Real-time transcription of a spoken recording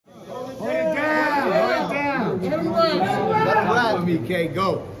Ride with me, K.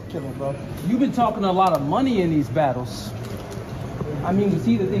 Go. Kill him, bro. You've been talking a lot of money in these battles. I mean, we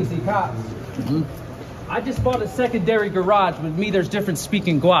see the things he cops. I just bought a secondary garage. With me, there's different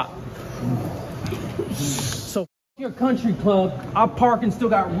speaking guap. So your country club, I park and still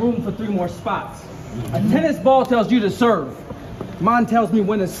got room for 3 more spots. A tennis ball tells you to serve. Mine tells me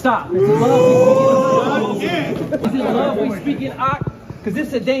when to stop. Is it love we speak in ock? Because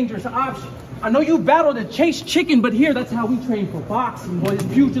it's a dangerous option. I know you battle to chase chicken, but here, that's how we train for boxing, boy. It's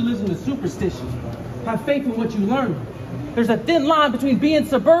pugilism to superstition. Have faith in what you learn. There's a thin line between being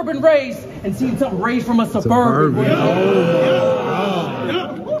suburban raised and seeing something raised from a suburban.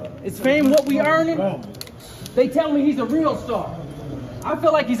 Is fame what we earning? They tell me he's a real star. I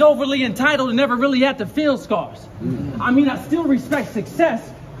feel like he's overly entitled and never really had to feel scars. I mean, I still respect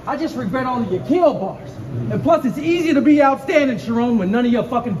success. I just regret all of your kill bars. And plus, it's easy to be outstanding, CHARRON, when none of your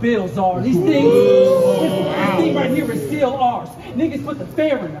fucking bills are. These things, this thing right here is still ours. Niggas put the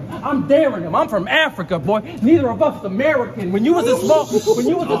fear in them. I'm daring them. I'm from Africa, boy. Neither of us is American. When you was a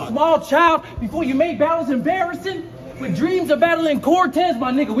small child, before you made battles embarrassing, with dreams of battling Cortez,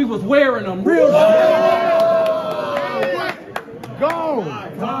 my nigga, we was wearing them. Real. Go.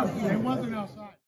 There wasn't outside.